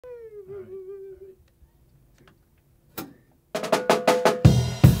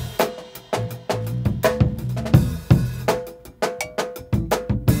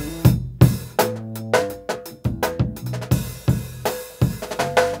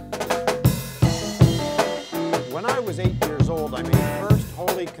was 8 years old, I made first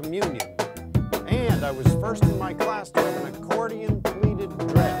Holy Communion. And I was first in my class to have an accordion pleated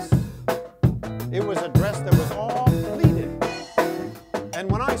dress. It was a dress that was all pleated. And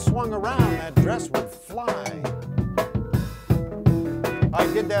when I swung around, that dress would fly. I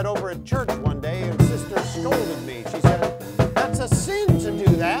did that over at church one day, and Sister scolded me. She said, "That's a sin to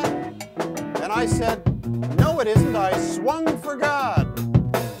do that." And I said, "No, it isn't. I swung for God."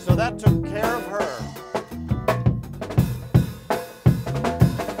 So that took care of her.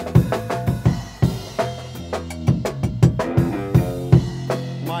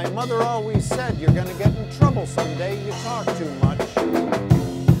 My mother always said, "You're going to get in trouble someday. You talk too much."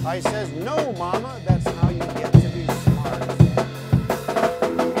 I says, "No, Mama, that's how you get to be smart."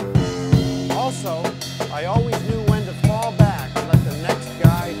 Also, I always knew when to fall back and let the next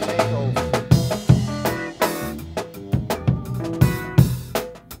guy take over.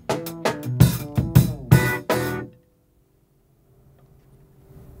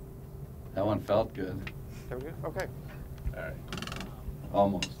 That one felt good. There we go. Okay. All right.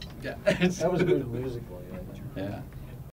 Almost. Yeah. That was good musically. Yeah.